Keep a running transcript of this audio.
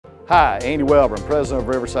Hi, Andy Welburn, President of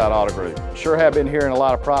Riverside Auto Group. Sure have been hearing a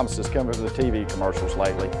lot of promises coming from the TV commercials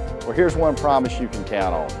lately. Well, here's one promise you can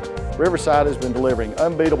count on. Riverside has been delivering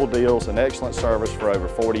unbeatable deals and excellent service for over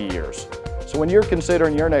 40 years. So when you're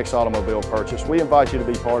considering your next automobile purchase, we invite you to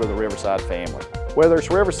be part of the Riverside family. Whether it's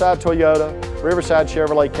Riverside Toyota, Riverside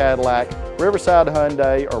Chevrolet Cadillac, Riverside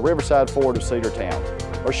Hyundai, or Riverside Ford of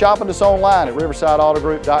Cedartown, or shopping us online at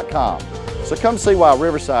riversideautogroup.com. So come see why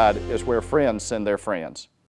Riverside is where friends send their friends.